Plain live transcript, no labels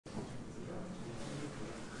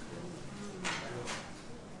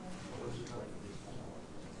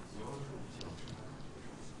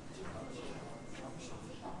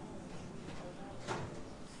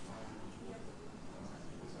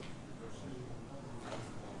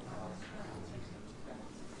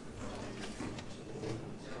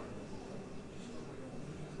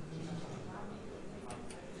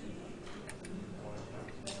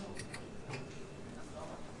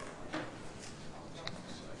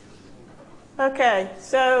Okay,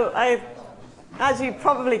 so as you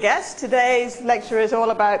probably guessed, today's lecture is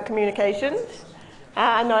all about communications.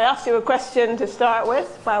 And I asked you a question to start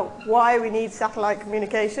with about why we need satellite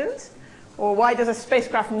communications, or why does a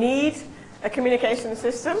spacecraft need a communication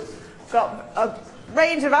system. Got a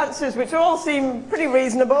range of answers which all seem pretty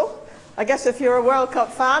reasonable. I guess if you're a World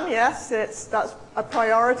Cup fan, yes, that's a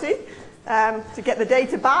priority, to get the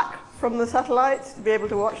data back from the satellites to be able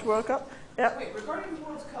to watch World Cup. Yep. Wait, regarding the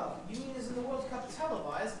World Cup, you mean isn't the World Cup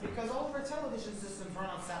televised? Because all of our television systems run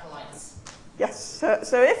on satellites. Yes,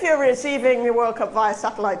 so if you're receiving the World Cup via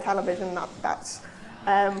satellite television, that's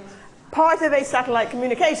part of a satellite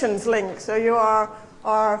communications link. So you are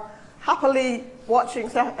happily watching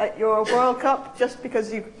your World Cup just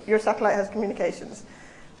because your satellite has communications.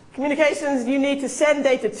 Communications, you need to send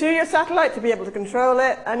data to your satellite to be able to control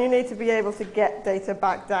it, and you need to be able to get data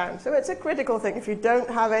back down. So it's a critical thing. If you don't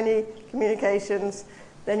have any communications,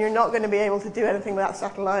 then you're not going to be able to do anything with that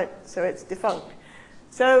satellite, so it's defunct.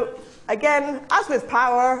 So again, as with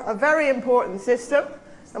power, a very important system,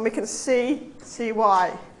 and we can see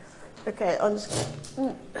why. Okay, I'm just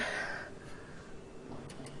a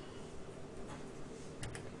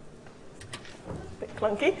bit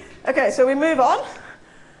clunky. Okay, so we move on.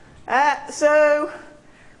 So,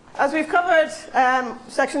 as we've covered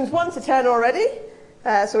sections 1 to 10 already,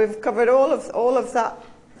 so we've covered all of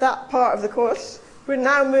that part of the course. We're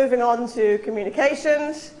now moving on to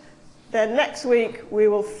communications. Then next week we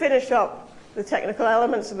will finish up the technical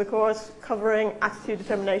elements of the course, covering attitude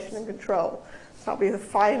determination and control. So that'll be the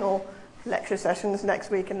final lecture sessions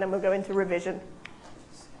next week, and then we'll go into revision.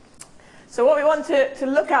 So what we want to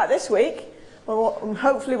look at this week, and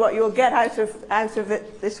hopefully what you'll get out of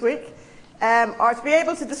it this week, are to be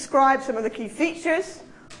able to describe some of the key features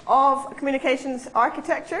of a communications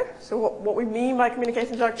architecture, so what we mean by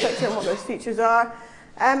communications architecture and what those features are,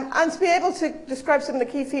 and to be able to describe some of the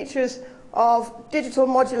key features of digital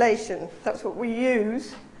modulation. That's what we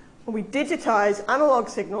use when we digitize analog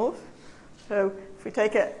signals. So if we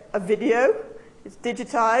take a video, it's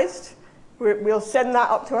digitized, we'll send that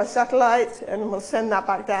up to our satellite, and we'll send that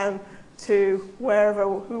back down to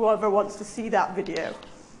whoever wants to see that video.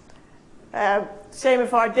 Same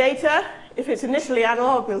with our data. If it's initially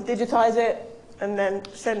analog, we'll digitize it and then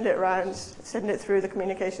send it around, send it through the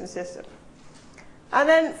communication system. And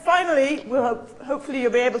then finally, hopefully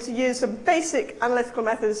you'll be able to use some basic analytical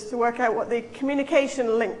methods to work out what the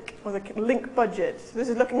communication link, or the link budget. So this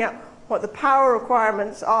is looking at what the power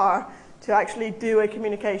requirements are to actually do a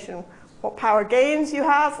communication, what power gains you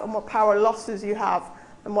have and what power losses you have,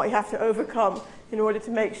 and what you have to overcome in order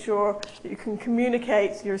to make sure that you can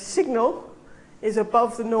communicate your signal is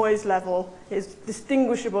above the noise level, is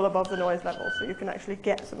distinguishable above the noise level, so you can actually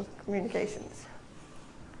get some communications.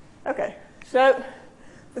 Okay, so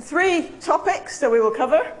the 3 topics that we will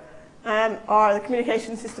cover are the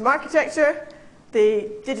communication system architecture, the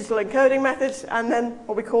digital encoding methods, and then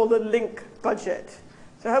what we call the link budget.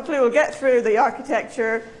 So hopefully we'll get through the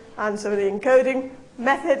architecture and some of the encoding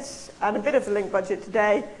methods and a bit of the link budget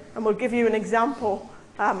today, and we'll give you an example,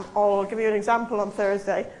 or I'll give you an example on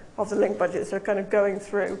Thursday of the link budget, so kind of going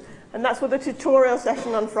through. And that's what the tutorial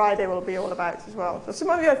session on Friday will be all about as well. So some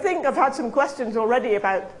of you, I think, have had some questions already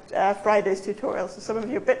about Friday's tutorial, so some of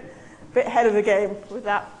you are a bit ahead of the game with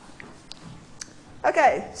that.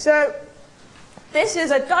 Okay, so this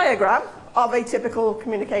is a diagram of a typical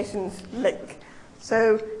communications link.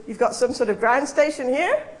 So you've got some sort of ground station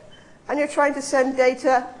here, and you're trying to send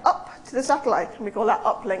data up to the satellite, and we call that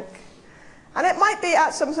uplink. And it might be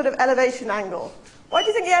at some sort of elevation angle. Why do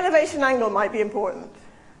you think the elevation angle might be important?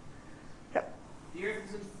 Yep. The Earth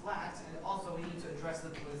isn't flat, and also we need to address the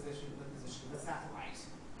position of the satellite.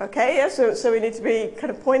 Okay, yeah, so we need to be kind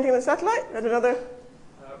of pointing the satellite at another...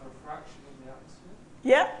 refraction in the atmosphere.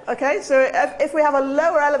 Yeah, okay, so if we have a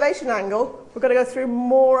lower elevation angle, we're going to go through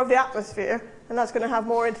more of the atmosphere, and that's going to have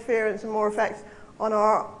more interference and more effect on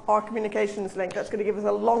our communications link. That's going to give us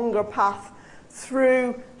a longer path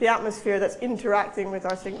through the atmosphere that's interacting with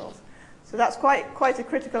our signals. So that's quite a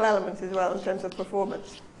critical element as well in terms of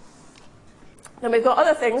performance. Then we've got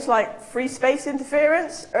other things like free space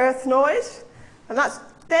interference, earth noise, and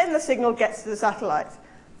then the signal gets to the satellite.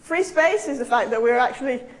 Free space is the fact that we're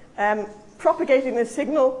actually propagating this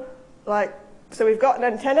signal, so we've got an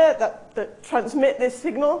antenna that transmits this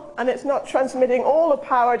signal, and it's not transmitting all the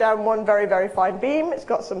power down one very, very fine beam. It's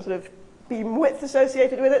got some sort of beam width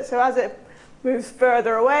associated with it, so as it moves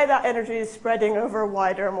further away, that energy is spreading over a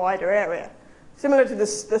wider and wider area. Similar to the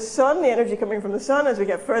sun, the energy coming from the sun, as we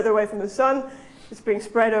get further away from the sun, it's being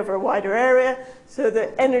spread over a wider area, so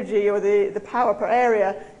the energy or the power per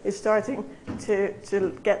area is starting to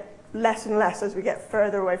get less and less as we get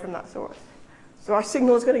further away from that source. So our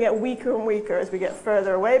signal is going to get weaker and weaker as we get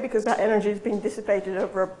further away because that energy is being dissipated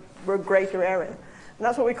over a greater area. And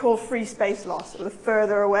that's what we call free space loss. So the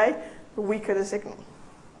further away, the weaker the signal.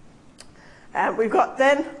 We've got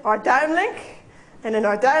then our downlink. And in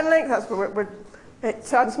our downlink, that's where we're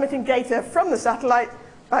transmitting data from the satellite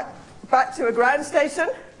back to a ground station.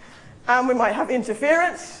 And we might have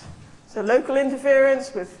interference, so local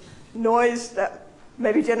interference with noise that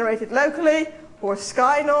may be generated locally, or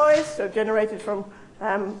sky noise, so generated from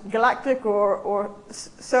galactic or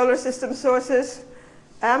solar system sources.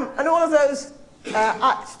 And all of those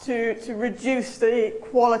act to reduce the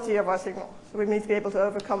quality of our signal. So we need to be able to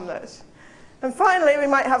overcome those. And finally, we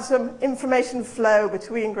might have some information flow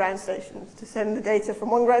between ground stations to send the data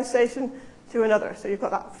from one ground station to another. So you've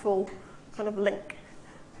got that full kind of link.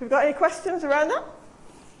 So we've got any questions around that?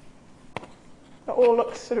 That all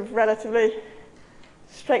looks sort of relatively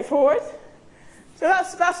straightforward. So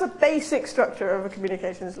that's a basic structure of a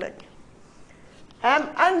communications link. And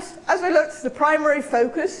as we looked, the primary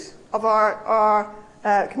focus of our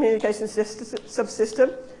communications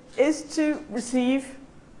subsystem is to receive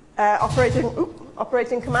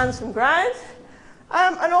operating commands from ground,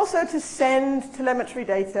 and also to send telemetry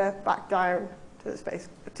data back down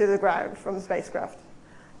to the ground from the spacecraft.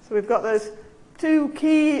 So we've got those two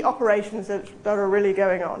key operations that are really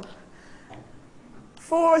going on.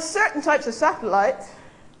 For certain types of satellite,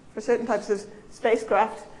 for certain types of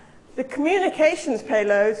spacecraft, the communications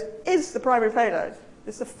payload is the primary payload.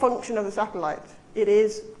 It's the function of the satellite. It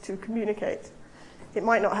is to communicate. It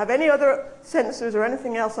might not have any other sensors or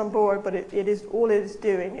anything else on board, but all it is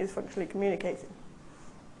doing is functionally communicating.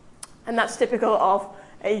 And that's typical of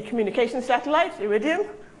a communication satellite, Iridium.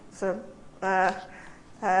 So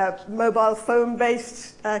mobile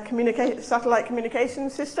phone-based satellite communication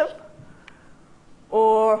system.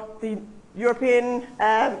 Or the European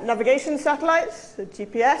navigation satellites, the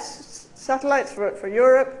GPS satellites for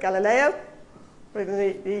Europe, Galileo, or even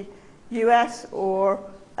the US or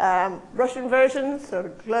Russian versions, so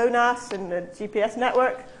GLONASS and the GPS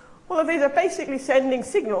network. All of these are basically sending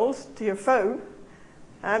signals to your phone,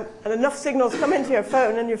 and enough signals come into your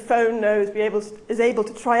phone, and your phone is able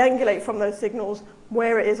to triangulate from those signals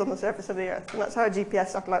where it is on the surface of the Earth. And that's how a GPS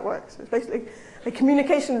satellite works. It's basically a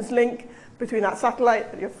communications link between that satellite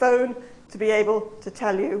and your phone to be able to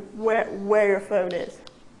tell you where your phone is.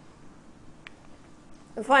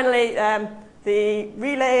 And finally, the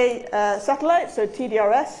relay satellite, so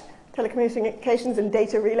TDRS, telecommunications and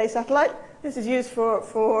data relay satellite. This is used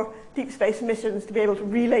for deep space missions to be able to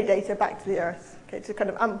relay data back to the Earth, okay, to kind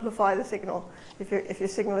of amplify the signal if your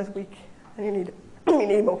signal is weak and you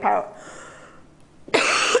need more power.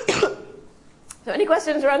 So any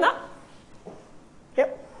questions around that?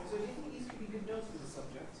 Yep. So do you think these could be good notes for the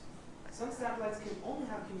subject? Some satellites can only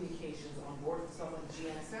have communications on board for stuff like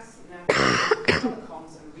GNSS,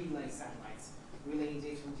 telecoms, and relay satellites, relaying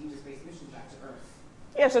data from deep space missions back to Earth.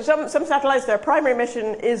 Yeah, so some satellites, their primary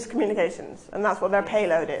mission is communications, and that's what their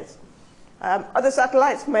payload is. Other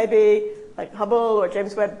satellites, maybe like Hubble or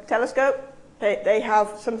James Webb Telescope, they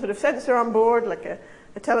have some sort of sensor on board, like a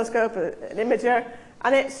telescope, an imager,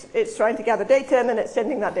 and it's trying to gather data, and then it's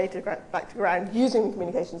sending that data back to ground using the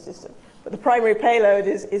communication system. But the primary payload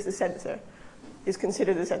is the sensor, is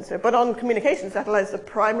considered the sensor. But on communication satellites, the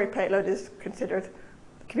primary payload is considered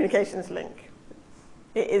the communications link.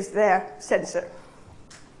 It is their sensor.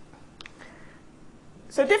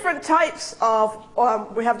 So different types of,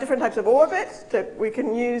 we have different types of orbits that we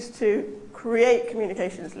can use to create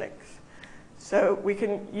communications links. So we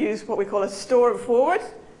can use what we call a store and forward.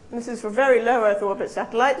 And this is for very low Earth orbit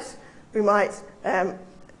satellites. We might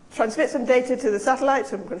transmit some data to the satellite,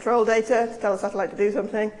 some control data to tell the satellite to do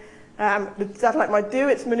something. The satellite might do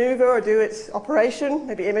its maneuver or do its operation,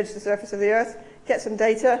 maybe image the surface of the Earth, get some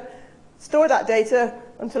data, store that data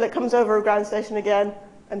until it comes over a ground station again,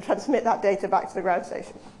 and transmit that data back to the ground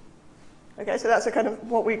station. Okay, so that's a kind of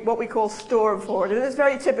what we call store and forward. And it's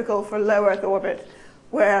very typical for low Earth orbit,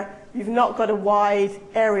 where you've not got a wide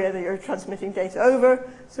area that you're transmitting data over,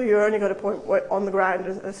 so you're only got a point on the ground,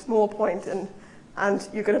 a small point, and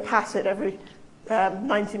you're going to pass it every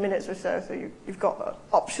 90 minutes or so. So you've got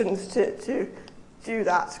options to do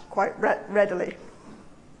that quite readily.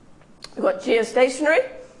 We've got geostationary.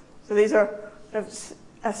 So these are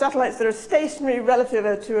satellites that are stationary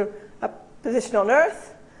relative to a position on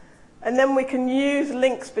Earth. And then we can use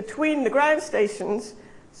links between the ground stations.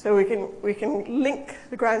 So we can link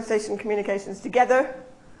the ground station communications together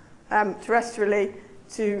terrestrially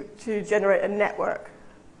to generate a network.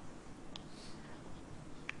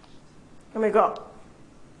 And we've got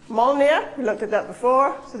Molniya, we looked at that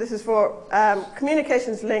before. So this is for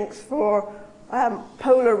communications links for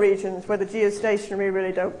polar regions where the geostationary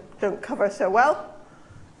really don't cover so well.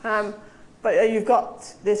 But you've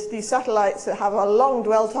got these satellites that have a long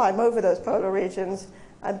dwell time over those polar regions,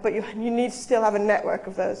 but you need to still have a network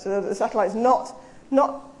of those. So the satellite's not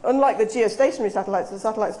unlike the geostationary satellites, the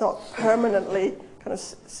satellite's not permanently kind of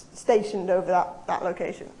stationed over that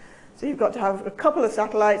location. So you've got to have a couple of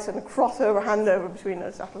satellites and a crossover handover between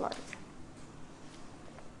those satellites.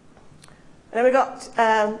 And then we've got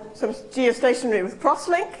some geostationary with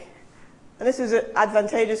crosslink. And this is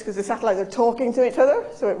advantageous because the satellites are talking to each other,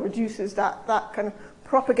 so it reduces that kind of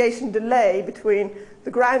propagation delay between the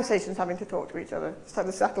ground stations having to talk to each other. So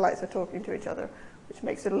the satellites are talking to each other, which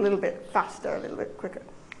makes it a little bit faster, a little bit quicker.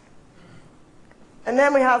 And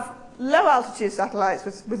then we have low altitude satellites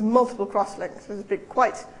with multiple crosslinks. So there's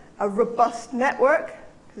quite a robust network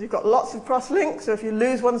because you've got lots of crosslinks. So if you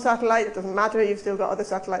lose one satellite, it doesn't matter. You've still got other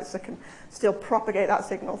satellites that can still propagate that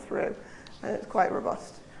signal through, and it's quite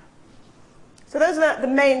robust. So those are the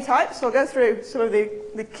main types. So I'll go through some of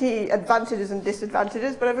the key advantages and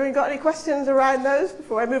disadvantages. But have you got any questions around those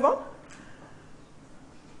before I move on?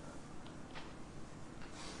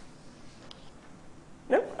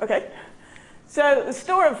 No? Okay. So the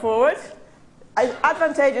store and forward is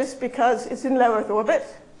advantageous because it's in low Earth orbit.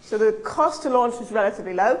 So the cost to launch is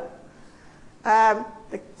relatively low.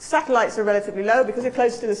 The satellites are relatively low because they're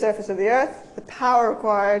close to the surface of the Earth. The power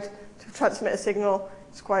required to transmit a signal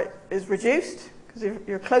is reduced because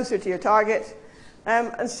you're closer to your target.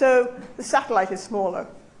 And so the satellite is smaller.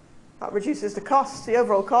 That reduces the costs, the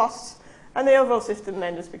overall costs, and the overall system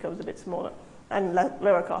then just becomes a bit smaller and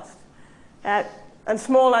lower cost. And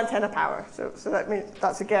small antenna power. So that means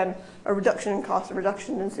that's again a reduction in cost, a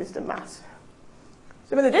reduction in system mass.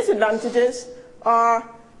 Some of the disadvantages are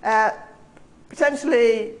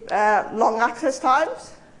potentially long access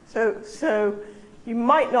times. So you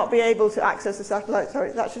might not be able to access the satellite,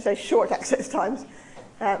 sorry, that should say short access times.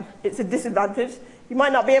 It's a disadvantage. You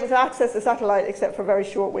might not be able to access the satellite except for very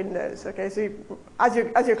short windows. Okay, so as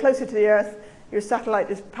you're closer to the Earth, your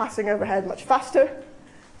satellite is passing overhead much faster,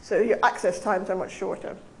 so your access times are much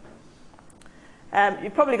shorter.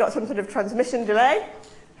 You've probably got some sort of transmission delay.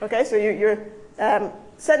 Okay, so you're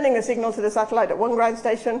sending a signal to the satellite at one ground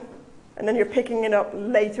station, and then you're picking it up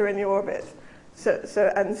later in the orbit.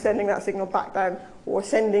 And sending that signal back down, or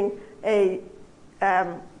sending a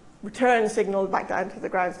return signal back down to the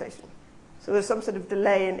ground station. So there's some sort of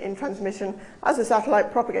delay in transmission as the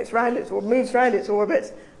satellite propagates around it or moves around its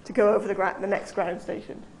orbit to go over the next ground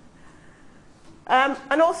station.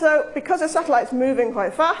 And also, because the satellite's moving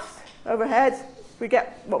quite fast overhead, we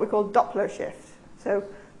get what we call Doppler shift. So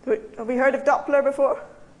have we heard of Doppler before?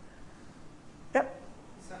 Yep.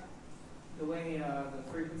 The way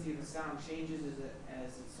the frequency of the sound changes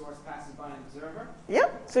as its source passes by an observer?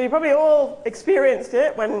 Yep. So you probably all experienced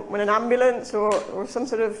it when an ambulance or some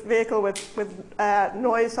sort of vehicle with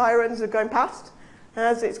noise sirens are going past. And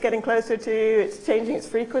as it's getting closer to you, it's changing its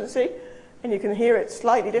frequency. And you can hear it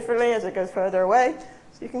slightly differently as it goes further away.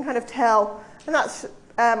 So you can kind of tell. And that's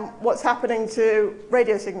what's happening to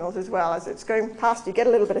radio signals as well. As it's going past, you get a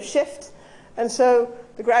little bit of shift. And so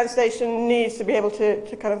the ground station needs to be able to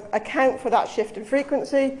kind of account for that shift in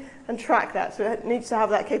frequency and track that. So it needs to have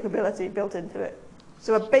that capability built into it.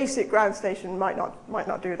 So a basic ground station might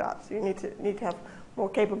not do that. So you need to have more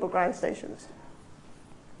capable ground stations.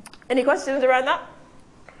 Any questions around that?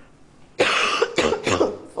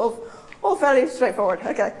 All fairly straightforward.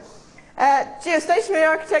 Okay. Geostationary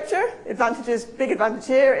architecture, big advantage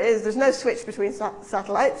here is there's no switch between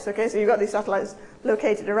satellites. Okay, so you've got these satellites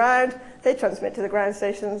located around, they transmit to the ground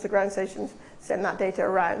stations send that data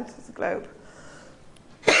around the globe.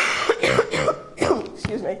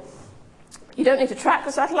 Excuse me. You don't need to track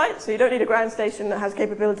the satellite, so you don't need a ground station that has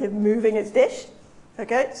capability of moving its dish.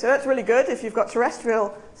 Okay, so that's really good if you've got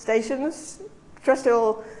terrestrial stations,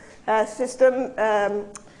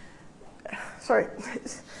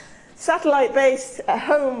 satellite-based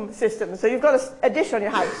home systems. So you've got a dish on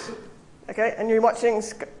your house, okay, and you're watching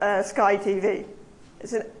Sky TV.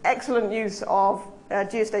 It's an excellent use of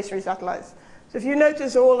geostationary satellites. So if you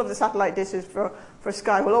notice, all of the satellite dishes for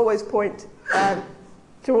Sky will always point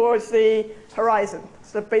towards the horizon.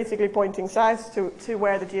 So basically pointing south to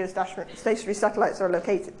where the geostationary satellites are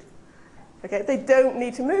located. Okay, they don't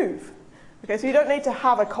need to move. Okay, so you don't need to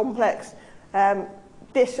have a complex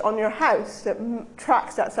dish on your house that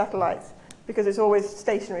tracks that satellite because it's always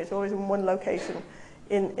stationary. It's always in one location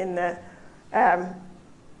in the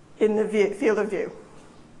field of view.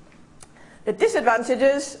 The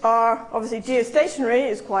disadvantages are obviously geostationary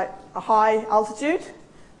is quite a high altitude,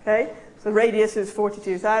 Okay? So the radius is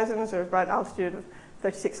 42,000, so about an altitude of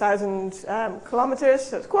 36,000 kilometers,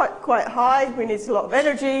 so it's quite high. We need a lot of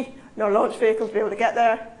energy, no launch vehicles to be able to get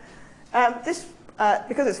there.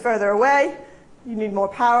 Because it's further away, you need more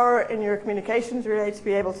power in your communications relay to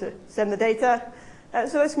be able to send the data.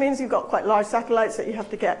 So this means you've got quite large satellites that you have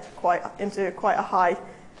to get into quite a high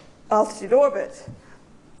altitude orbit.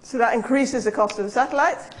 So that increases the cost of the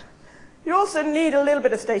satellite. You also need a little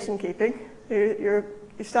bit of station keeping. Your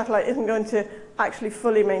satellite isn't going to actually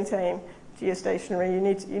fully maintain geostationary.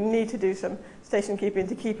 You need to do some station keeping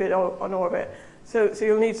to keep it on orbit. So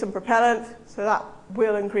you'll need some propellant, so that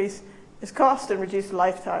will increase its cost and reduce the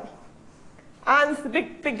lifetime. And the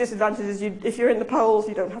big disadvantage is if you're in the poles,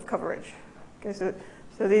 you don't have coverage. Okay, so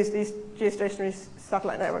these geostationary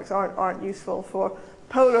satellite networks aren't useful for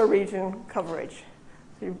polar region coverage.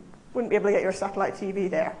 So you wouldn't be able to get your satellite TV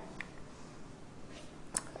there.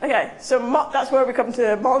 Okay, so that's where we come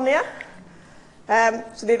to Molniya.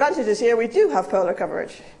 So the advantage is here we do have polar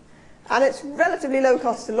coverage. And it's relatively low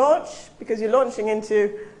cost to launch because you're launching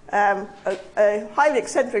into a highly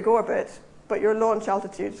eccentric orbit, but your launch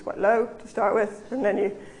altitude is quite low to start with, and then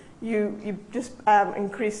you just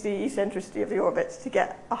increase the eccentricity of the orbit to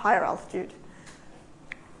get a higher altitude.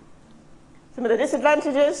 Some of the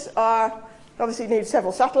disadvantages are, obviously you need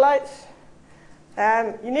several satellites.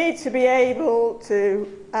 You need to be able to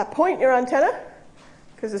point your antenna,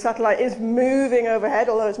 because the satellite is moving overhead,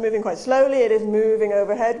 although it's moving quite slowly, it is moving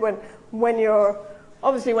overhead when you're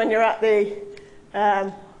at the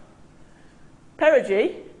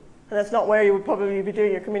perigee, and that's not where you would probably be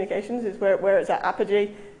doing your communications, it's where it's at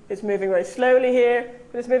apogee. It's moving very slowly here,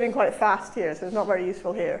 but it's moving quite fast here, so it's not very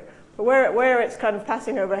useful here. But where it's kind of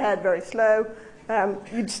passing overhead very slow,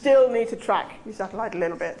 you'd still need to track your satellite a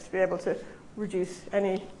little bit to be able to reduce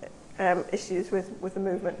any issues with the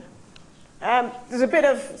movement. There's a bit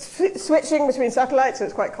of switching between satellites, so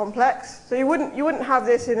it's quite complex. So you wouldn't have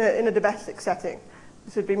this in a domestic setting.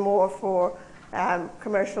 This would be more for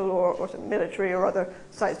commercial or military or other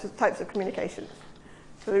types of communications.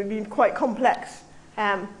 So it would be quite complex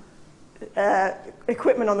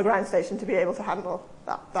equipment on the ground station to be able to handle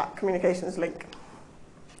that communications link.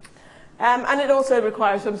 And it also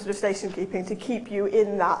requires some sort of station keeping to keep you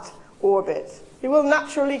in that orbit. It will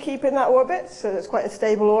naturally keep in that orbit, so it's quite a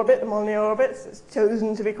stable orbit, the Molniya orbit. It's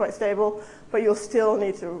chosen to be quite stable, but you'll still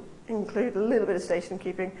need to include a little bit of station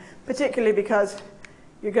keeping, particularly because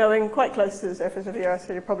you're going quite close to the surface of the Earth,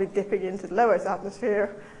 so you're probably dipping into the low Earth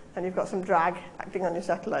atmosphere, and you've got some drag acting on your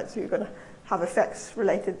satellite, so you're going to have effects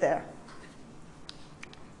related there.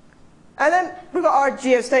 And then we've got our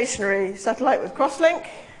geostationary satellite with crosslink.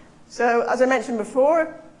 So as I mentioned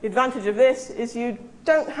before, the advantage of this is you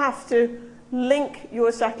don't have to link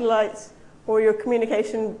your satellites or your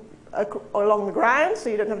communication along the ground, so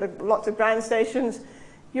you don't have lots of ground stations.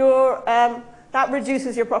 That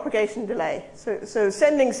reduces your propagation delay. So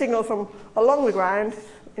sending signal from along the ground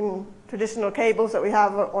in traditional cables that we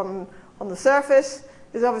have on the surface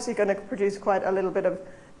is obviously going to produce quite a little bit of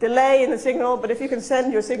delay in the signal, but if you can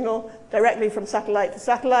send your signal directly from satellite to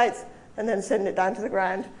satellite and then send it down to the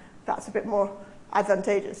ground, that's a bit more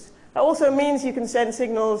advantageous. That also means you can send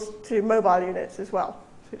signals to mobile units as well,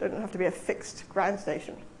 so it doesn't have to be a fixed ground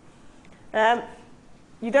station.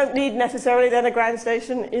 You don't need necessarily then a ground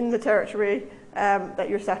station in the territory that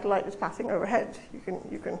your satellite is passing overhead.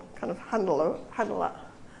 You can kind of handle that.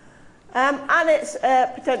 And it's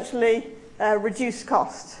potentially reduced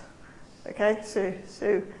cost. Okay, so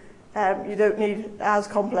you don't need as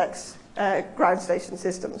complex ground station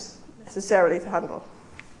systems necessarily to handle.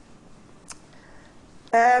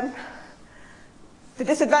 The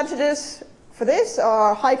disadvantages for this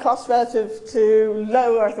are high cost relative to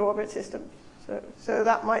low Earth orbit systems. So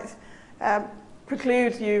that might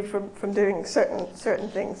preclude you from doing certain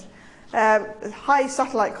things. High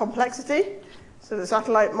satellite complexity, so the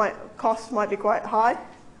satellite cost might be quite high,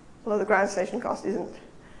 although the ground station cost isn't.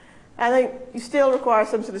 And then you still require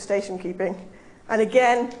some sort of station keeping. And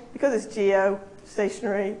again, because it's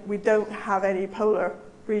geostationary, we don't have any polar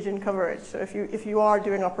region coverage. So if you are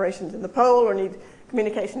doing operations in the pole or need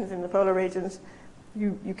communications in the polar regions,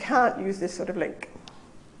 you can't use this sort of link.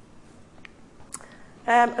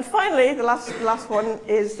 And finally, the last one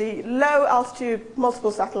is the low altitude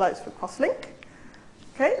multiple satellites for crosslink.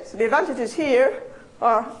 Okay, so the advantages here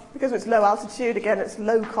are, because it's low altitude, again, it's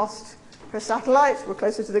low cost per satellite. We're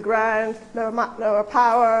closer to the ground, lower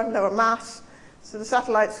power, lower mass. So the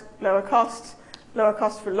satellite's lower cost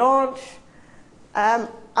for launch.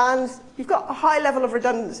 And you've got a high level of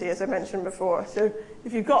redundancy, as I mentioned before. So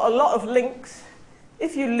if you've got a lot of links,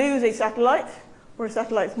 if you lose a satellite, or a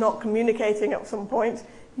satellite's not communicating at some point,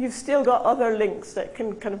 you've still got other links that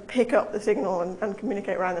can kind of pick up the signal and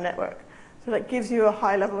communicate around the network. So that gives you a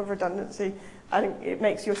high level of redundancy, and it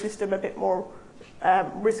makes your system a bit more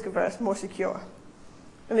risk averse, more secure.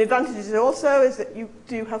 And the advantages also is that you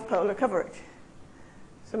do have polar coverage.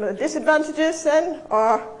 Some of the disadvantages then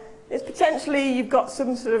is potentially you've got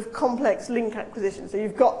some sort of complex link acquisition. So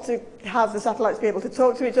you've got to have the satellites be able to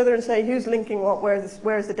talk to each other and say who's linking what, where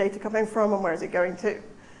is the data coming from, and where is it going to.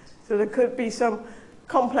 So there could be some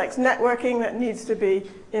complex networking that needs to be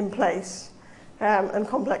in place, and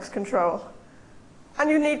complex control. And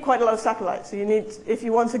you need quite a lot of satellites. So you need, if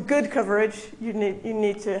you want a good coverage, you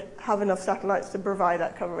need to have enough satellites to provide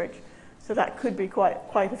that coverage. So that could be quite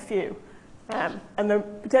a few. And then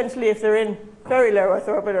potentially, if they're in very low Earth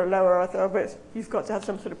orbit or lower Earth orbit, you've got to have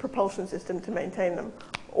some sort of propulsion system to maintain them.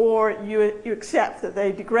 Or you accept that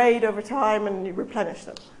they degrade over time and you replenish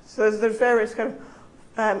them. So there's various kind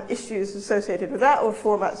of issues associated with that, or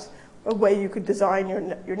formats, a way you could design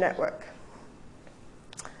your network.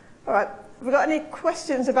 All right, have we got any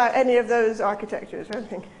questions about any of those architectures or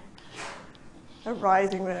anything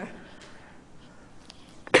arising there?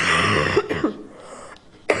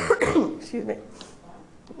 Excuse me.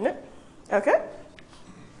 No? Okay.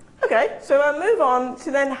 Okay, so I'll move on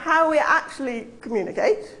to then how we actually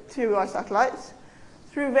communicate to our satellites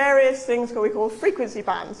through various things that we call frequency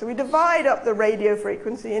bands. So we divide up the radio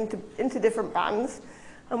frequency into different bands,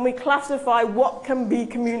 and we classify what can be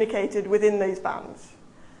communicated within these bands.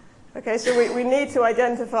 Okay, so we need to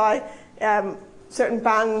identify certain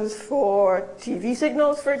bands for TV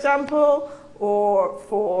signals, for example, or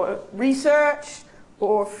for research,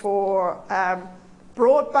 or for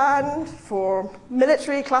broadband, for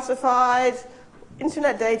military classified,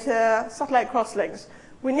 internet data, satellite crosslinks.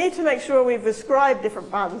 We need to make sure we've ascribed different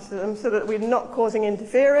bands to them so that we're not causing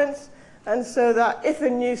interference, and so that if a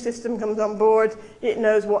new system comes on board, it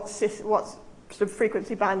knows what sort of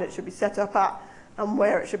frequency band it should be set up at and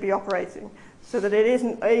where it should be operating, so that it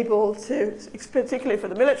isn't able to, particularly for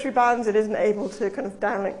the military bands, it isn't able to kind of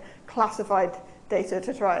downlink classified data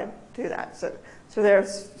to try and do that. So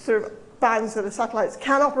there's sort of bands that the satellites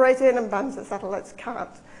can operate in and bands that satellites can't.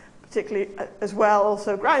 Particularly as well,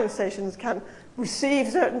 also ground stations can receive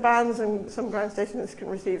certain bands and some ground stations can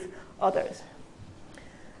receive others.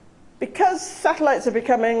 Because satellites are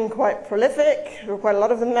becoming quite prolific, there are quite a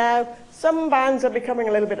lot of them now, some bands are becoming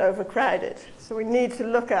a little bit overcrowded. So we need to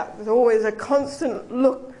look at, there's always a constant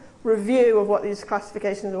review of what these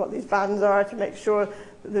classifications and what these bands are to make sure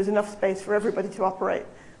that there's enough space for everybody to operate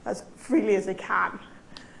as freely as they can.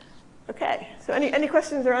 Okay, so any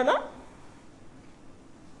questions around that?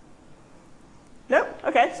 No?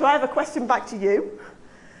 Okay, so I have a question back to you.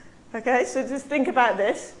 Okay, so just think about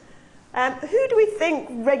this. Who do we think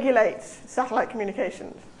regulates satellite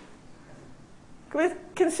communications? Can we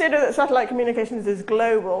consider that satellite communications is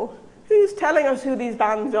global? Who's telling us who these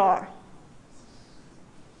bands are?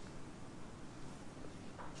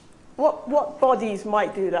 What bodies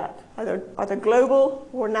might do that? Either global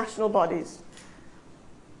or national bodies?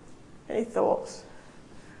 Any thoughts?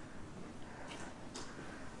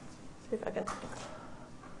 See if I can.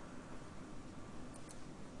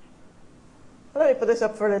 Let me put this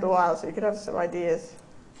up for a little while so you can have some ideas.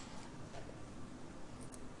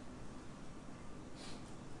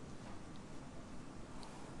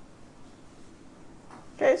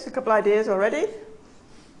 Okay, so a couple ideas already.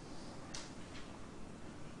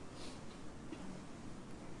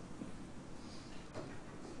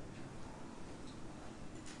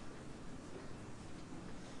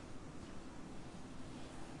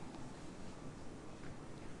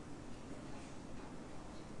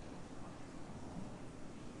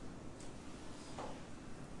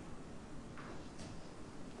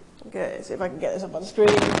 Okay, see if I can get this up on screen.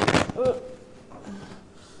 Ooh.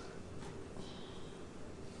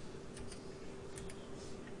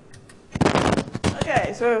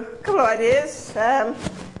 Okay, so a couple of ideas.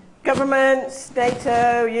 Governments,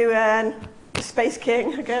 NATO, UN, Space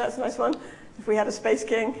King. Okay, that's a nice one, if we had a Space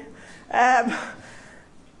King. The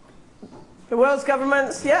world's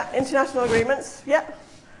governments, yeah. International agreements, yeah.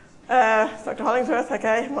 Dr. Hollingsworth,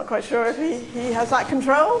 okay, I'm not quite sure if he has that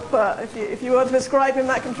control, but if you want to ascribe him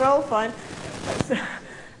that control, fine.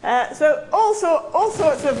 So all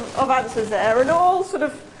sorts of answers there, and all sort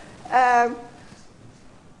of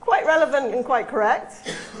quite relevant and quite correct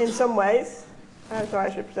in some ways. Sorry,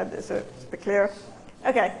 I should present this so it's a bit clearer.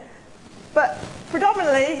 Okay, but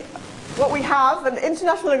predominantly what we have, and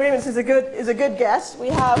international agreements is a good guess. We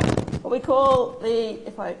have what we call the,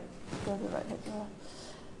 if I go to the right here.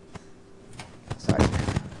 Sorry,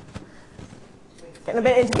 getting a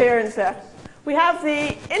bit of interference there. We have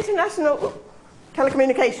the international.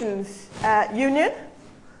 Telecommunications Union,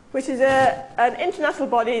 which is an international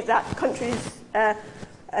body that countries,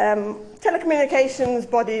 telecommunications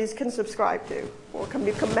bodies can subscribe to or can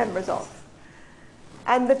become members of.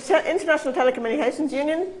 And the International Telecommunications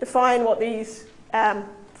Union define what these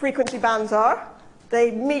frequency bands are.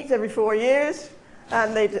 They meet every 4 years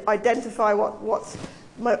and they identify what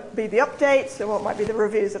might be the updates and what might be the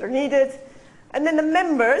reviews that are needed. And then the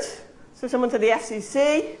members, so someone to the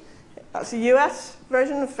FCC, that's the US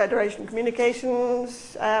version of Federation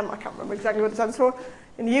Communications. I can't remember exactly what it stands for.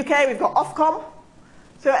 In the UK, we've got Ofcom.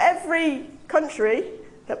 So every country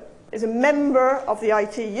that is a member of the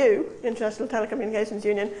ITU, the International Telecommunications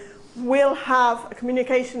Union, will have a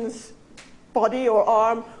communications body or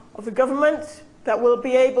arm of the government that will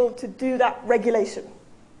be able to do that regulation.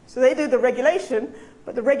 So they do the regulation,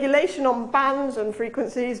 but the regulation on bands and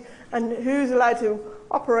frequencies and who's allowed to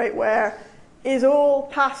operate where is all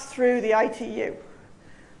passed through the ITU.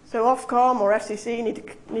 So Ofcom or FCC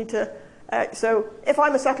need to so if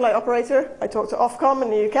I'm a satellite operator, I talk to Ofcom in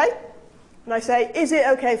the UK, and I say, is it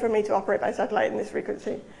okay for me to operate by satellite in this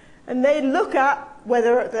frequency? And they look at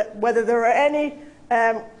whether there are any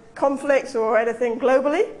conflicts or anything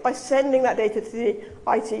globally by sending that data to the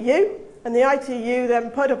ITU, and the ITU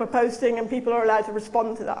then put up a posting and people are allowed to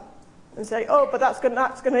respond to that and say, oh, but that's going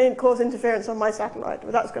to cause interference on my satellite,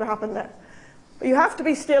 or that's going to happen there. But you have to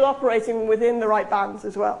be still operating within the right bands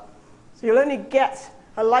as well. So you'll only get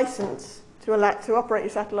a license to operate your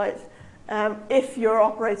satellite if you're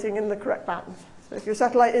operating in the correct bands. So if your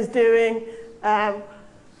satellite is doing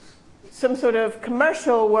some sort of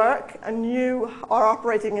commercial work and you are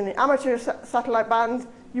operating in the amateur satellite band,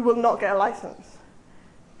 you will not get a license.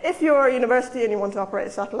 If you're a university and you want to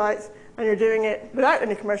operate satellites and you're doing it without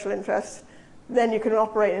any commercial interests, then you can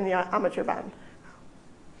operate in the amateur band.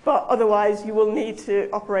 But otherwise, you will need to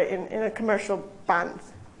operate in a commercial band.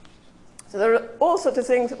 So there are all sorts of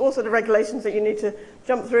things, all sorts of regulations that you need to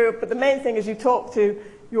jump through. But the main thing is you talk to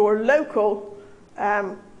your local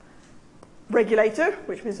regulator,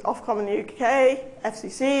 which is Ofcom in the UK,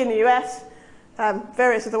 FCC in the US,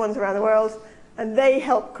 various other ones around the world, and they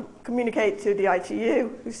help communicate to the ITU,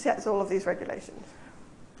 who sets all of these regulations.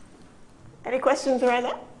 Any questions around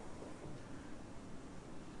that?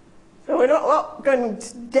 So we're not going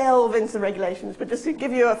to delve into the regulations, but just to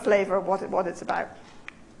give you a flavour of what it's about.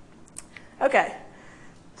 Okay,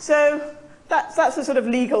 so that's the sort of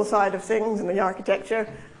legal side of things and the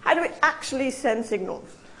architecture. How do we actually send signals?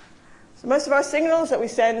 So most of our signals that we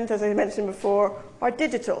send, as I mentioned before, are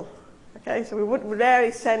digital. Okay, so we would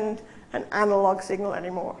rarely send an analog signal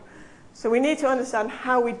anymore. So we need to understand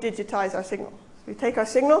how we digitize our signal. So we take our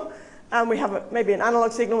signal and we have maybe an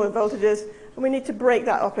analog signal with voltages, and we need to break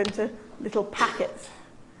that up into little packets.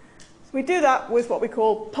 So we do that with what we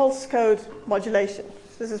call pulse code modulation.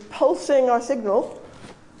 So this is pulsing our signal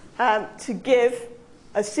to give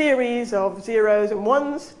a series of zeros and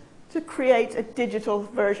ones to create a digital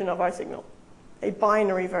version of our signal, a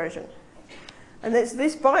binary version. And it's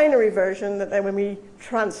this binary version that then when we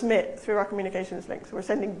transmit through our communications links, we're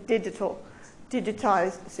sending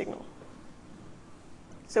digitized signal.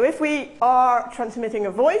 So if we are transmitting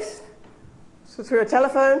a voice, so through a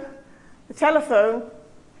telephone, the telephone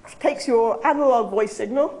takes your analog voice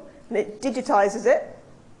signal and it digitizes it,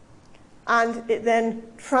 and it then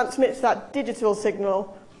transmits that digital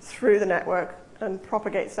signal through the network and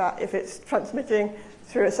propagates that. If it's transmitting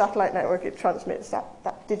through a satellite network, it transmits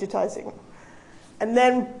that digitized signal. And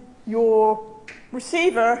then your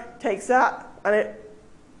receiver takes that,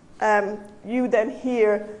 and you then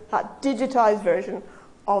hear that digitized version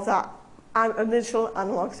of that initial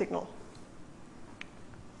analog signal.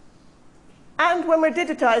 And when we're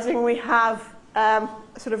digitizing, we have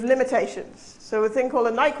sort of limitations. So a thing called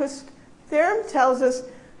a Nyquist theorem tells us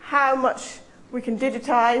how much we can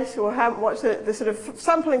digitize, or how much the sort of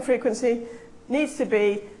sampling frequency needs to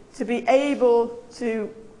be able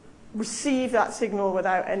to receive that signal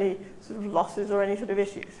without any sort of losses or any sort of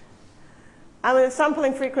issues. And with the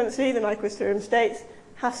sampling frequency, the Nyquist theorem states,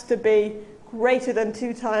 has to be greater than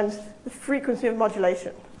 2 times the frequency of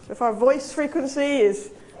modulation. So if our voice frequency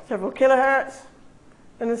is several kilohertz,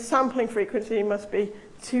 then the sampling frequency must be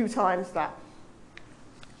 2 times that.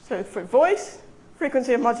 So for voice,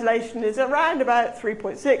 frequency of modulation is around about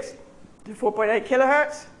 3.6 to 4.8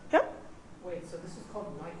 kilohertz. Yeah? Wait, so this is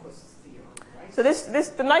called Nyquist's theorem, right? So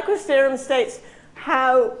the Nyquist theorem states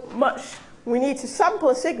how much we need to sample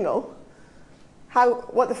a signal,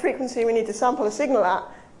 what the frequency we need to sample a signal at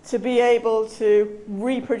to be able to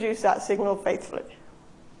reproduce that signal faithfully.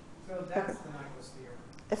 So that's the Nyquist theorem.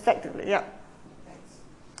 Effectively, yeah.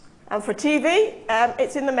 And for TV,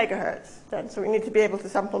 it's in the megahertz then, so we need to be able to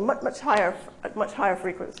sample much higher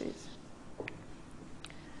frequencies.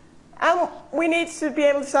 And we need to be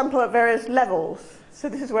able to sample at various levels. So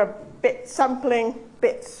this is where sampling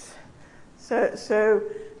bits. So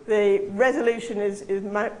the resolution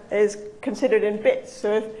is considered in bits.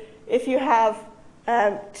 So if you have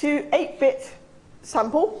 8-bit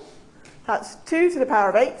sample, that's 2 to the power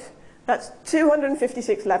of 8. That's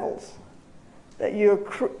 256 levels that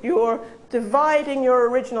you're dividing your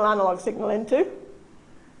original analog signal into.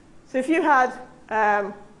 So if you had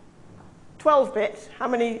 12-bit, how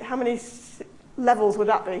many levels would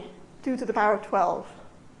that be? 2 to the power of 12.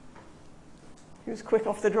 Who's quick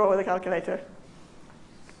off the draw with a calculator?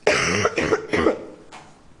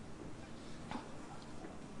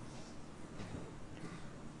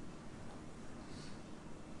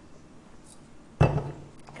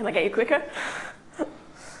 Can I get you quicker?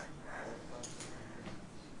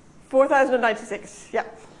 4,096, yeah.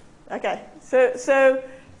 Okay, so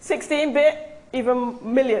 16-bit, even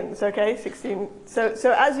millions, okay, 16.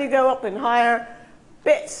 So as you go up in higher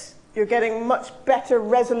bits, you're getting much better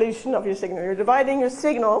resolution of your signal. You're dividing your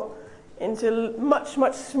signal into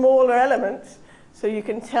much smaller elements, so you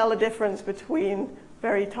can tell the difference between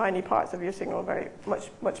very tiny parts of your signal very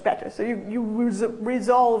much better. So you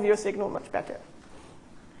resolve your signal much better.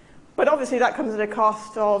 But obviously that comes at a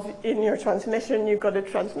cost of, in your transmission, you've got to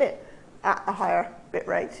transmit at a higher bit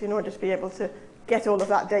rate in order to be able to get all of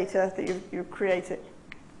that data that you've created.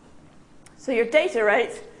 So your data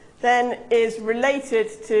rate then is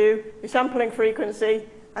related to your sampling frequency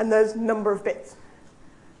and those number of bits,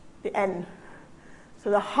 the n. So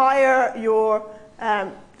the higher your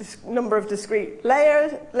number of discrete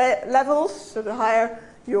levels, so the higher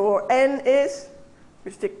your n is,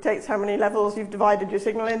 which dictates how many levels you've divided your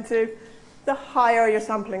signal into, the higher your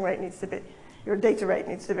sampling rate needs to be, your data rate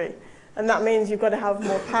needs to be. And that means you've got to have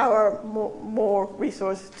more power, more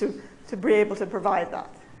resource to be able to provide that.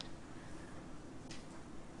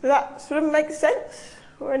 Does that sort of make sense?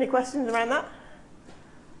 Or any questions around that?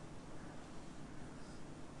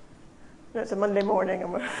 It's a Monday morning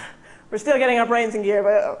and we're still getting our brains in gear,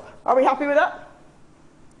 but are we happy with that?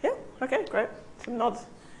 Yeah, okay, great. Some nods.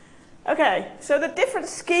 Okay, so the different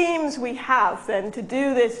schemes we have then to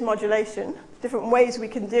do this modulation, different ways we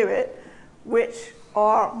can do it, which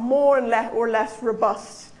are more or less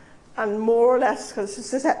robust and more or less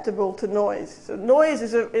susceptible to noise. So noise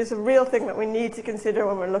is a real thing that we need to consider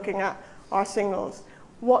when we're looking at our signals.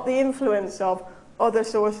 What the influence of other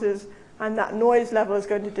sources and that noise level is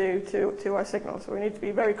going to do to our signal. So we need to be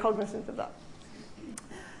very cognizant of that.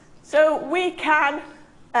 So we can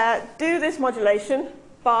do this modulation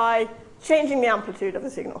by changing the amplitude of the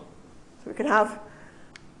signal. So we can have,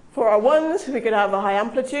 for our ones, we could have a high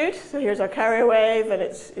amplitude. So here's our carrier wave, and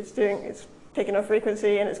it's taking our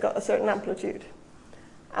frequency, and it's got a certain amplitude.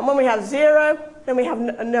 And when we have 0, then we have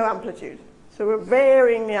no amplitude. So we're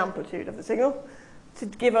varying the amplitude of the signal to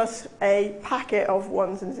give us a packet of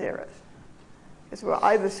 1s and 0s. So we're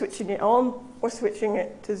either switching it on or switching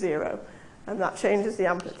it to 0, and that changes the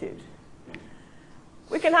amplitude.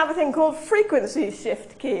 We can have a thing called frequency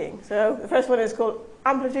shift keying. So the first one is called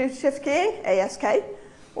amplitude shift keying, ASK,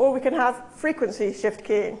 or we can have frequency shift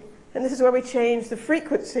keying. And this is where we change the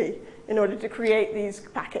frequency in order to create these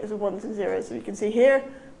packets of 1s and 0s. So you can see here,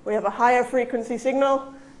 we have a higher frequency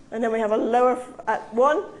signal, and then we have a lower at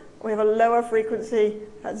 1, we have a lower frequency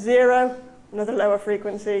at 0, another lower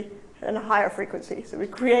frequency, and a higher frequency. So we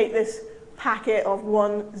create this packet of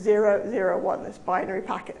 1, 0, 0, 1, this binary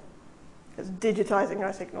packet. It's digitizing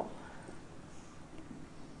our signal.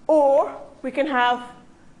 Or we can have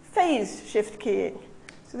phase shift keying.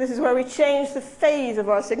 So this is where we change the phase of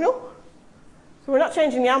our signal. So we're not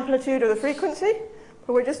changing the amplitude or the frequency,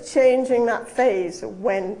 but we're just changing that phase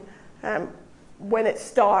when it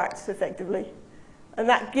starts, effectively. And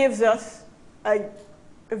that gives us a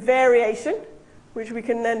variation, which we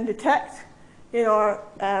can then detect in our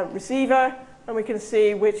receiver, and we can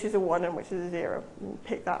see which is a 1 and which is a 0, and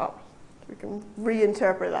pick that up. So we can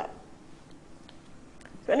reinterpret that.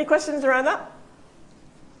 So any questions around that?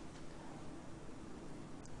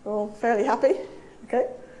 All fairly happy? Okay.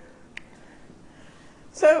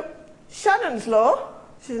 So Shannon's law,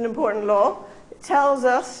 which is an important law, it tells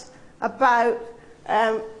us about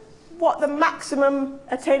what the maximum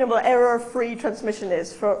attainable error-free transmission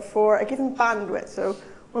is for a given bandwidth. So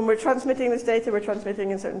when we're transmitting this data, we're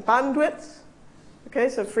transmitting in certain bandwidths, okay,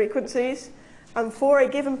 so frequencies. And for a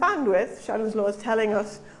given bandwidth, Shannon's law is telling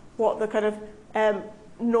us what the kind of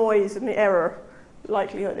noise and the error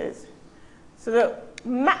likelihood is. So the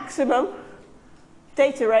maximum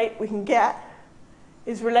data rate we can get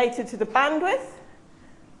is related to the bandwidth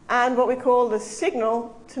and what we call the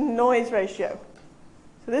signal to noise ratio.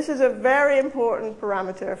 So this is a very important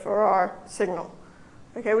parameter for our signal.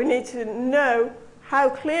 Okay, we need to know how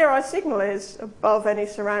clear our signal is above any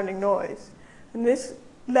surrounding noise. And this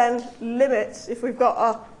then limits, if we've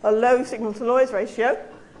got a low signal to noise ratio,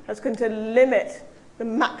 that's going to limit the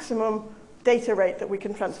maximum data rate that we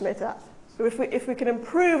can transmit at. So if we can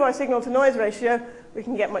improve our signal to noise ratio, we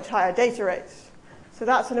can get much higher data rates. So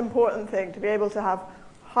that's an important thing, to be able to have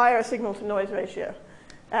higher signal to noise ratio.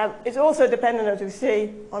 It's also dependent, as we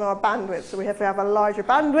see, on our bandwidth. So if we have a larger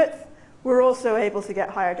bandwidth, we're also able to get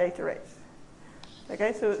higher data rates.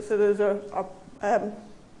 Okay, so those are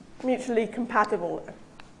mutually compatible.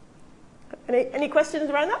 Any questions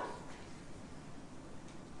around that?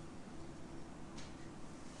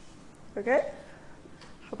 Okay.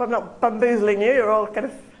 Hope I'm not bamboozling you. You're all kind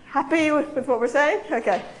of happy with what we're saying?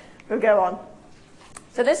 Okay, we'll go on.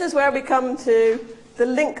 So this is where we come to the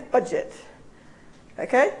link budget.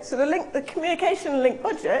 Okay, so the communication link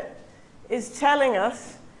budget is telling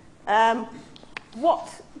us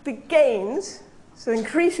what the gains, so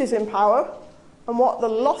increases in power, and what the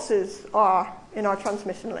losses are in our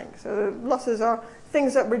transmission link. So the losses are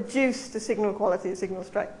things that reduce the signal quality, the signal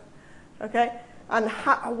strength. Okay, and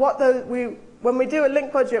when we do a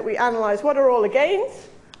link budget, we analyze what are all the gains,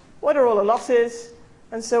 what are all the losses,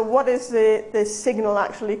 and so what is the signal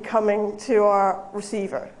actually coming to our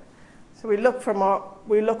receiver. So we look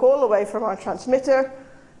all the way from our transmitter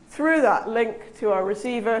through that link to our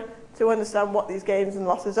receiver to understand what these gains and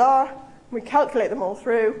losses are. We calculate them all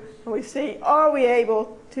through, and we see, are we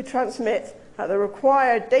able to transmit at the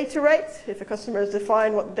required data rate, if a customer has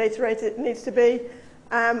defined what the data rate it needs to be,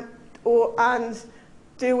 and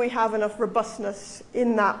do we have enough robustness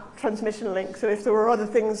in that transmission link? So if there were other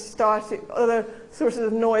things other sources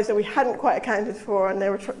of noise that we hadn't quite accounted for, and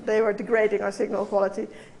they were degrading our signal quality,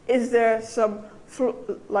 is there some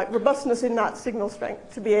robustness in that signal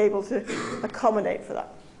strength to be able to accommodate for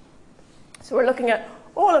that? So we're looking at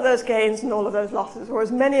all of those gains and all of those losses, or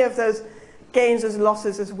as many of those gains as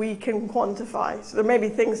losses as we can quantify. So there may be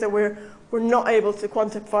things that we're not able to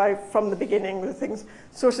quantify from the beginning, the things,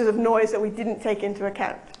 sources of noise that we didn't take into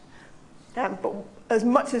account. But as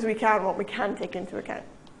much as we can, what we can take into account.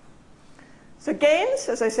 So gains,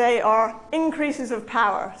 as I say, are increases of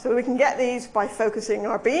power. So we can get these by focusing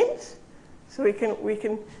our beams. So we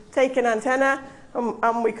can take an antenna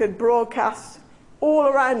and we could broadcast all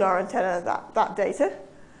around our antenna that data.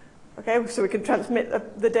 Okay, so we can transmit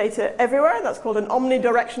the data everywhere. That's called an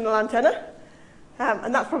omnidirectional antenna.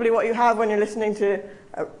 And that's probably what you have when you're listening to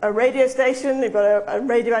a radio station. You've got a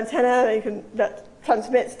radio antenna that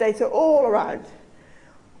transmits data all around.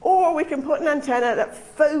 Or we can put an antenna that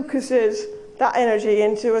focuses that energy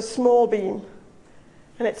into a small beam.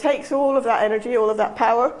 And it takes all of that energy, all of that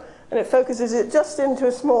power, and it focuses it just into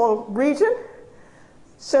a small region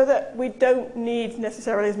so that we don't need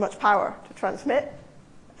necessarily as much power to transmit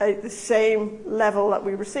at the same level that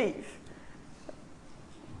we receive.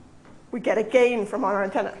 We get a gain from our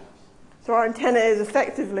antenna. So our antenna is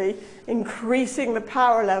effectively increasing the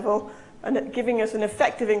power level and giving us an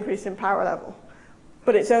effective increase in power level.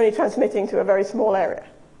 But it's only transmitting to a very small area.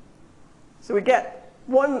 So we get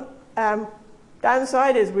one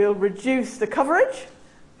downside is we'll reduce the coverage,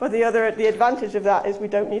 but the advantage of that is we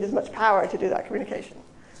don't need as much power to do that communication.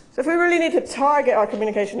 So if we really need to target our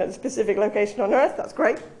communication at a specific location on Earth, that's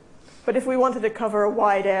great. But if we wanted to cover a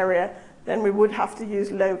wide area, then we would have to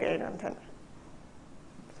use low gain antenna.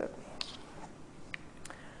 So,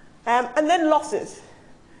 and then losses.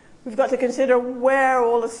 We've got to consider where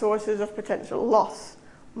all the sources of potential loss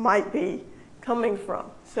might be coming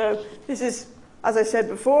from. So this is, as I said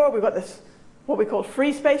before, we've got this, what we call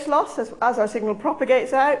free space loss as our signal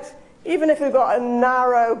propagates out. Even if we've got a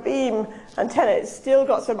narrow beam antenna, it's still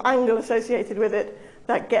got some angle associated with it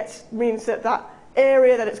that means that that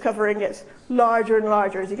area that it's covering gets larger and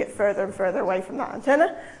larger as you get further and further away from that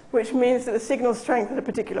antenna, which means that the signal strength at a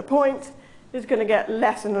particular point is going to get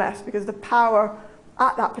less and less because the power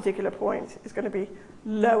at that particular point is going to be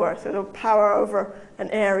lower. So the power over an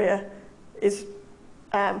area is,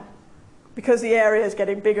 because the area is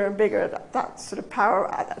getting bigger and bigger, that sort of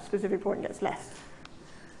power at that specific point gets less.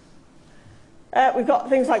 We've got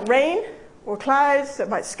things like rain or clouds that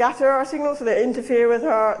might scatter our signal, so they interfere with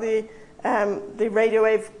the radio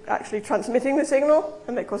wave actually transmitting the signal,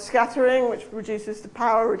 and they cause scattering, which reduces the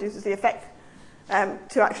power, reduces the effect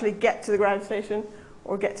to actually get to the ground station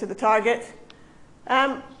or get to the target.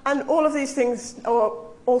 And all of these things, or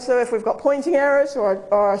also if we've got pointing errors or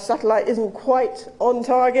our satellite isn't quite on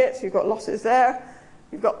target, so you've got losses there.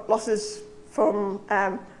 You've got losses from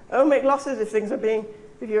ohmic losses, if things are being,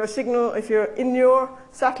 if you're in your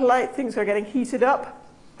satellite, things are getting heated up,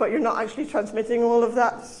 but you're not actually transmitting all of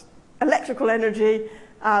that electrical energy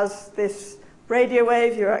as this radio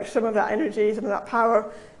wave. Some of that energy, some of that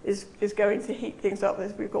power is going to heat things up,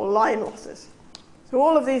 as we call line losses. So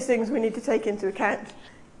all of these things we need to take into account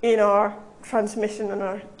in our transmission and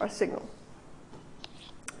our signal.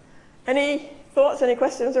 Any thoughts, any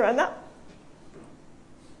questions around that?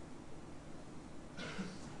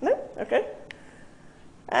 No? Okay.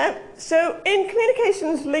 So in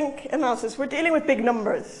communications link analysis, we're dealing with big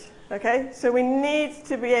numbers. Okay? So we need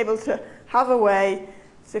to be able to have a way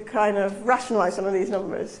to kind of rationalize some of these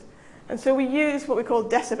numbers. And so we use what we call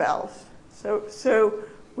decibels. So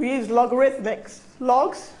we use logarithmics,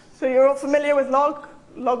 logs. So you're all familiar with log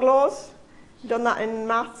laws? You've done that in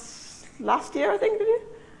maths last year, I think, did you?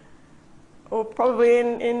 Or probably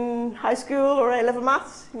in high school or A-level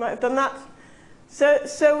maths, you might have done that.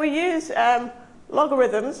 So we use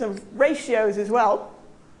logarithms and ratios as well.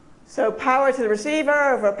 So power to the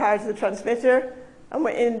receiver over power to the transmitter. And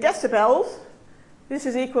in decibels, this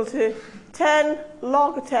is equal to 10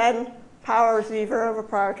 log 10 power receiver over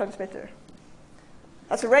power transmitter.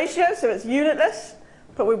 That's a ratio, so it's unitless,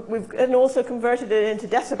 but we've also converted it into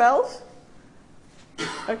decibels.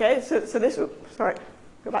 Okay, so this, sorry,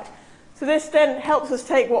 go back. So this then helps us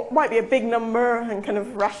take what might be a big number and kind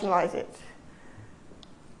of rationalize it.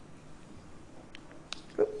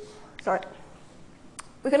 Sorry.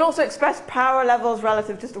 We can also express power levels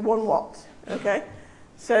relative just to 1 watt. Okay,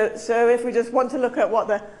 so if we just want to look at what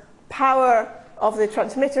the power of the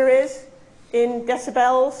transmitter is in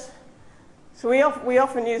decibels, so we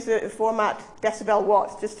often use the format decibel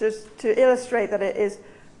watts just to illustrate that it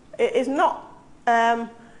is not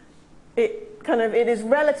it is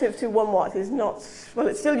relative to 1 watt. It's not, well,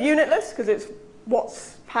 it's still unitless because it's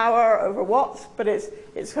watts power over watts, but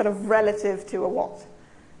it's kind of relative to a watt.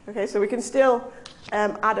 Okay, so we can still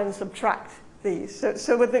add and subtract these.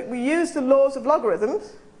 So we use the laws of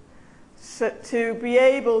logarithms to be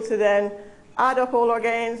able to then add up all our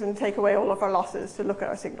gains and take away all of our losses to look at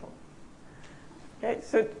our signal. Okay,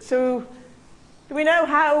 so do we know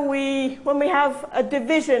how when we have a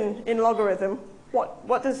division in logarithm,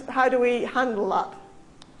 how do we handle that?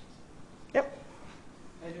 Yep.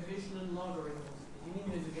 A division in logarithms. You mean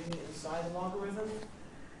there's a division inside the logarithm?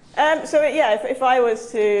 So yeah, if I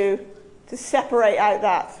was to separate out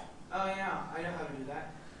that. Oh yeah, I know how to do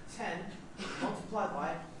that. 10 multiplied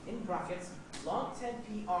by, in brackets, log 10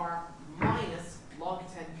 PR minus log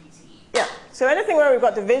 10 PTE. Yeah, so anything where we've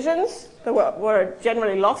got divisions, that were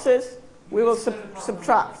generally losses, we will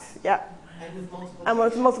subtract. Yeah. And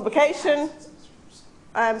with multiplication,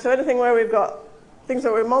 so anything where we've got things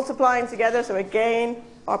that we're multiplying together, so a gain,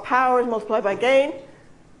 our power is multiplied by gain,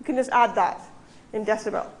 you can just add that in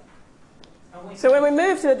decibel. So when we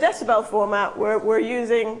move to the decibel format, we're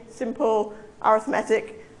using simple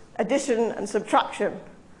arithmetic addition and subtraction.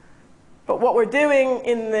 But what we're doing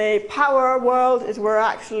in the power world is we're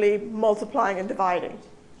actually multiplying and dividing.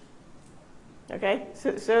 Okay,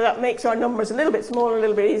 so that makes our numbers a little bit smaller, a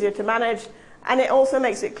little bit easier to manage, and it also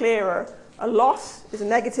makes it clearer. A loss is a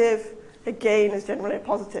negative, a gain is generally a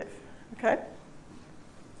positive. Okay.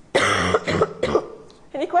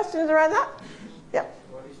 Any questions around that? Yep.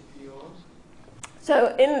 What is PR?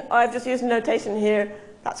 So I've just used a notation here.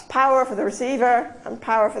 That's power for the receiver and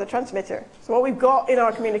power for the transmitter. So what we've got in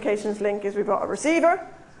our communications link is we've got a receiver,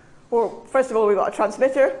 or first of all we've got a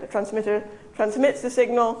transmitter. The transmitter transmits the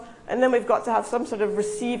signal, and then we've got to have some sort of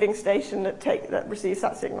receiving station that receives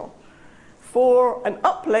that signal. For an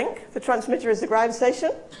uplink, the transmitter is the ground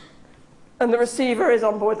station, and the receiver is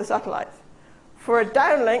on board the satellite. For a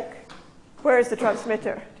downlink, where is the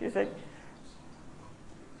transmitter, do you think?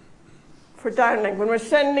 For downlink, when we're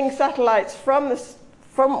sending satellites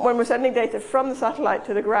when we're sending data from the satellite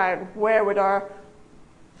to the ground, where would our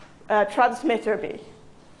transmitter be?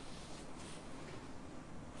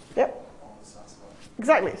 Yep.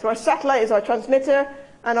 Exactly. So our satellite is our transmitter,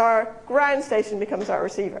 and our ground station becomes our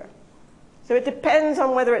receiver. So it depends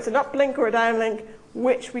on whether it's an uplink or a downlink,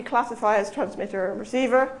 which we classify as transmitter or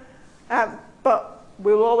receiver. But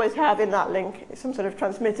we'll always have in that link some sort of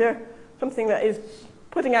transmitter, something that is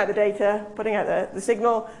putting out the data, putting out the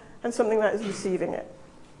signal, and something that is receiving it.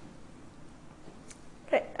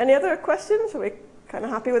 Okay, any other questions? Are we kind of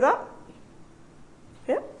happy with that?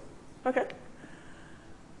 Yeah? Okay.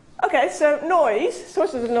 Okay, so noise,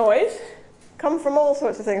 sources of noise, come from all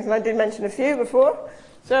sorts of things, and I did mention a few before.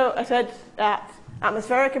 So I said that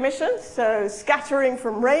atmospheric emissions, so scattering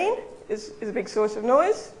from rain is a big source of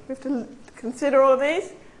noise. We have to consider all of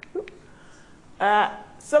these.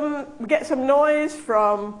 We get some noise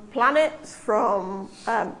from planets, from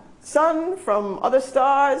sun, from other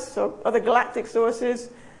stars, so other galactic sources.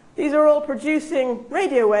 These are all producing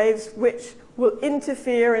radio waves which will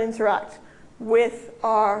interfere and interact with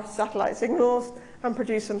our satellite signals and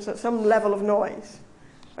produce some level of noise.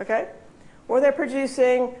 Okay? Or they're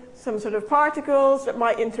producing some sort of particles that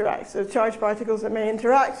might interact, so charged particles that may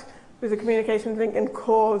interact with the communications link and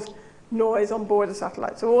cause noise on board the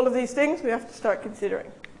satellite. So all of these things we have to start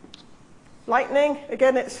considering. Lightning,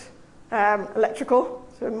 again, it's electrical,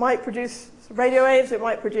 so it might produce radio waves, it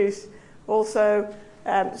might produce also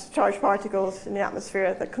charged particles in the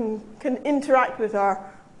atmosphere that can interact with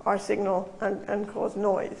our signal and cause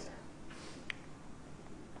noise.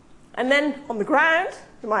 And then on the ground,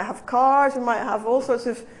 we might have cars, we might have all sorts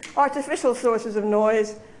of artificial sources of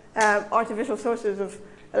noise, artificial sources of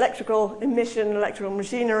electrical emission, electrical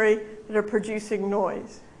machinery that are producing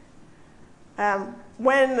noise.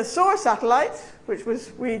 When the SOAR satellite,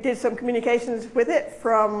 we did some communications with it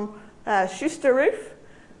from Schuster Roof,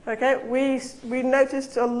 okay, we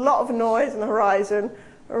noticed a lot of noise on the horizon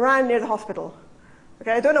around near the hospital.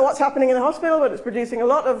 Okay, I don't know what's happening in the hospital, but it's producing a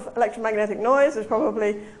lot of electromagnetic noise. There's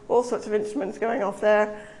probably all sorts of instruments going off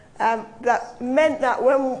there. That meant that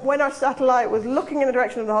when our satellite was looking in the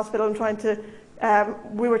direction of the hospital and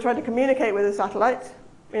we were trying to communicate with the satellite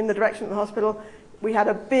in the direction of the hospital, we had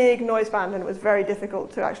a big noise band and it was very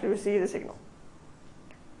difficult to actually receive the signal.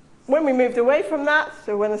 When we moved away from that,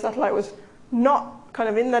 so when the satellite was not kind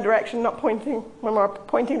of in that direction, not pointing, when our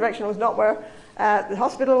pointing direction was not where the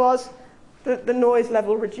hospital was, the noise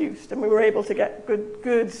level reduced and we were able to get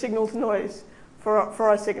good signal to noise for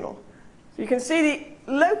our signal. So you can see the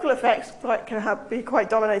local effects can be quite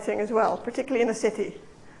dominating as well, particularly in a city.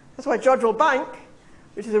 That's why Jodrell Bank,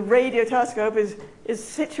 which is a radio telescope, is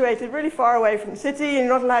situated really far away from the city, and you're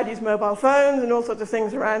not allowed to use mobile phones and all sorts of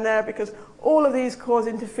things around there because all of these cause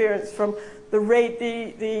interference from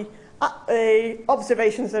the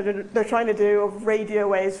observations that they're trying to do of radio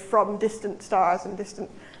waves from distant stars and distant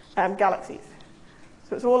galaxies.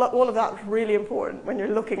 So it's all of that is really important when you're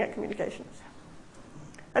looking at communications.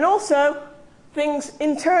 And also, things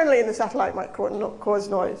internally in the satellite might cause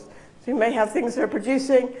noise. So you may have things that are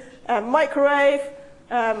producing microwave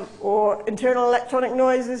or internal electronic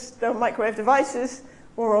noises, the microwave devices,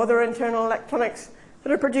 or other internal electronics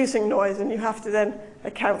that are producing noise, and you have to then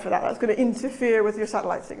account for that. That's going to interfere with your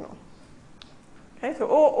satellite signal. Okay, so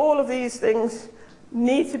all of these things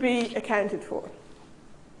need to be accounted for.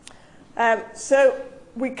 So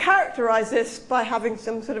we characterize this by having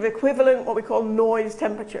some sort of equivalent, what we call noise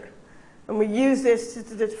temperature. And we use this to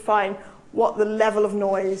define what the level of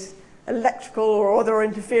noise, electrical or other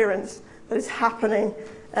interference, that is happening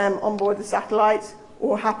on board the satellite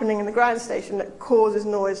or happening in the ground station that causes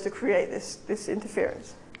noise to create this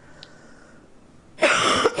interference.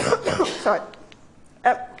 Sorry.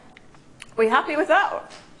 We happy with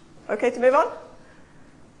that? Okay to move on?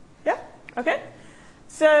 Yeah? Okay.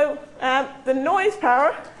 So the noise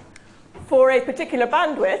power for a particular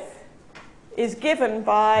bandwidth is given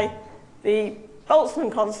by the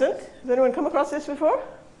Boltzmann constant. Has anyone come across this before?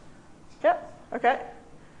 Yeah? Okay.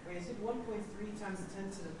 Wait, is it 1.3 times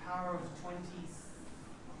 10 to the power of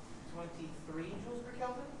 23 joules per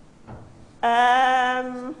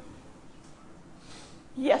Kelvin?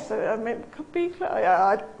 Yes, I mean, it could be.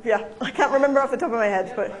 Yeah, I can't remember off the top of my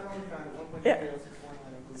head, but yeah.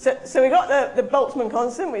 So we got the Boltzmann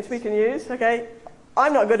constant, which we can use. Okay,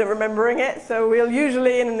 I'm not good at remembering it, so we'll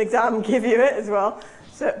usually in an exam give you it as well.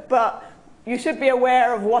 So, but you should be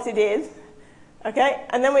aware of what it is. Okay,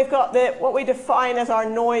 and then we've got what we define as our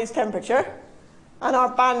noise temperature and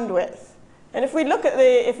our bandwidth. And if we look at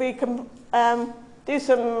if we can do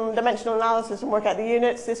some dimensional analysis and work out the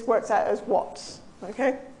units, this works out as watts.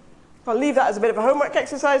 Okay, I'll leave that as a bit of a homework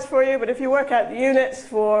exercise for you. But if you work out the units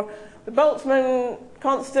for the Boltzmann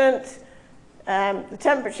constant, the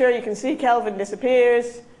temperature, you can see Kelvin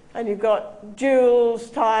disappears, and you've got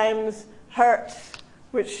joules times hertz,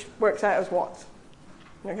 which works out as watts.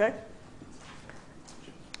 Okay.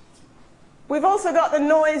 We've also got the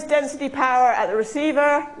noise density power at the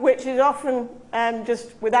receiver, which is often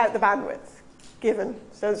just without the bandwidth given.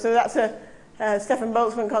 So that's a Stefan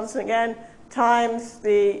Boltzmann constant again, times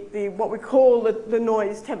what we call the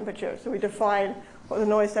noise temperature. So we define what the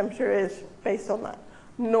noise temperature is based on that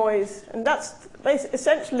noise. And that's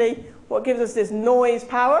essentially what gives us this noise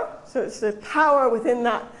power. So it's the power within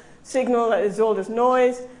that signal that is all this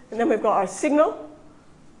noise. And then we've got our signal.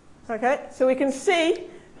 Okay, so we can see,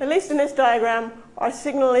 at least in this diagram, our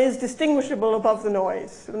signal is distinguishable above the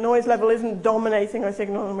noise. So the noise level isn't dominating our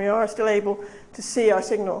signal, and we are still able to see our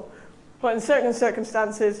signal. but in certain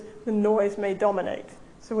circumstances, the noise may dominate.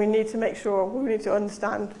 So we need to make sure, we need to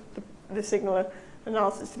understand the signal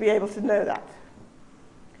analysis to be able to know that.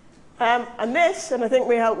 And this, and I think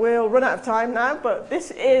we'll run out of time now, but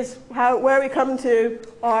this is where we come to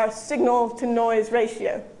our signal to noise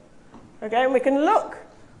ratio. Okay, and we can look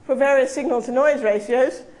for various signal to noise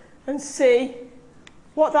ratios and see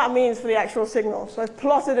what that means for the actual signal. So I've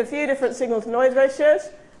plotted a few different signal to noise ratios.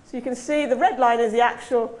 So you can see the red line is the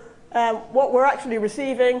actual, what we're actually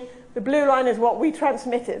receiving. The blue line is what we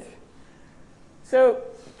transmitted. So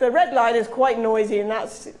the red line is quite noisy in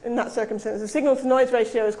that circumstance. The signal to noise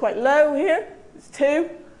ratio is quite low here. It's 2.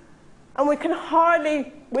 And we can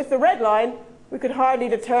hardly, with the red line, we could hardly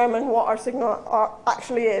determine what our signal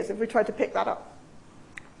actually is if we tried to pick that up.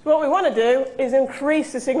 So what we want to do is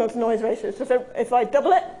increase the signal to noise ratio. So if I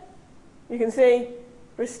double it, you can see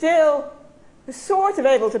we're sort of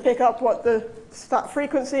able to pick up what that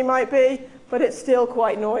frequency might be, but it's still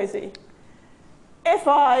quite noisy. If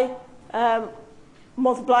I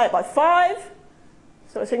multiply it by 5,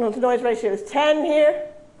 so a signal to noise ratio is 10 here,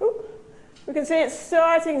 we can see it's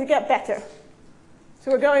starting to get better. So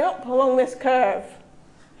we're going up along this curve.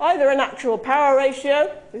 Either an actual power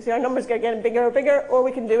ratio, you see our numbers get getting bigger and bigger, or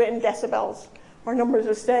we can do it in decibels. Our numbers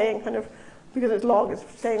are staying kind of, because it's log, it's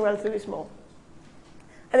staying relatively small.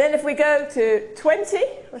 And then if we go to 20,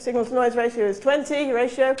 our signal to noise ratio is 20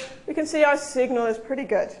 ratio, we can see our signal is pretty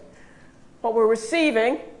good. What we're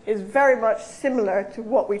receiving is very much similar to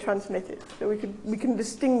what we transmitted. So we can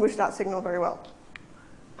distinguish that signal very well.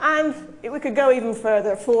 And we could go even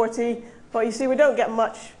further, 40, but you see we don't get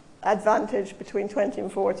much advantage between 20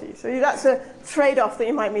 and 40. So that's a trade-off that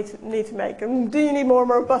you might need to make. And do you need more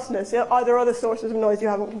robustness? Are there other sources of noise you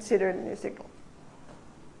haven't considered in your signal?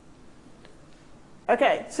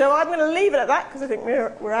 Okay, so I'm going to leave it at that because I think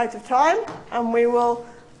we're out of time, and we will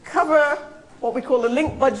cover what we call the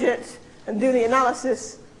link budget and do the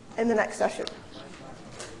analysis in the next session.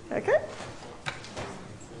 Okay?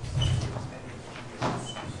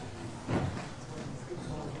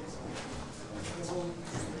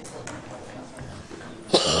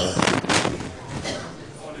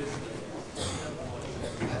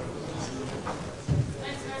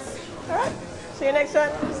 All right, see you next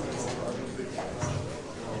time.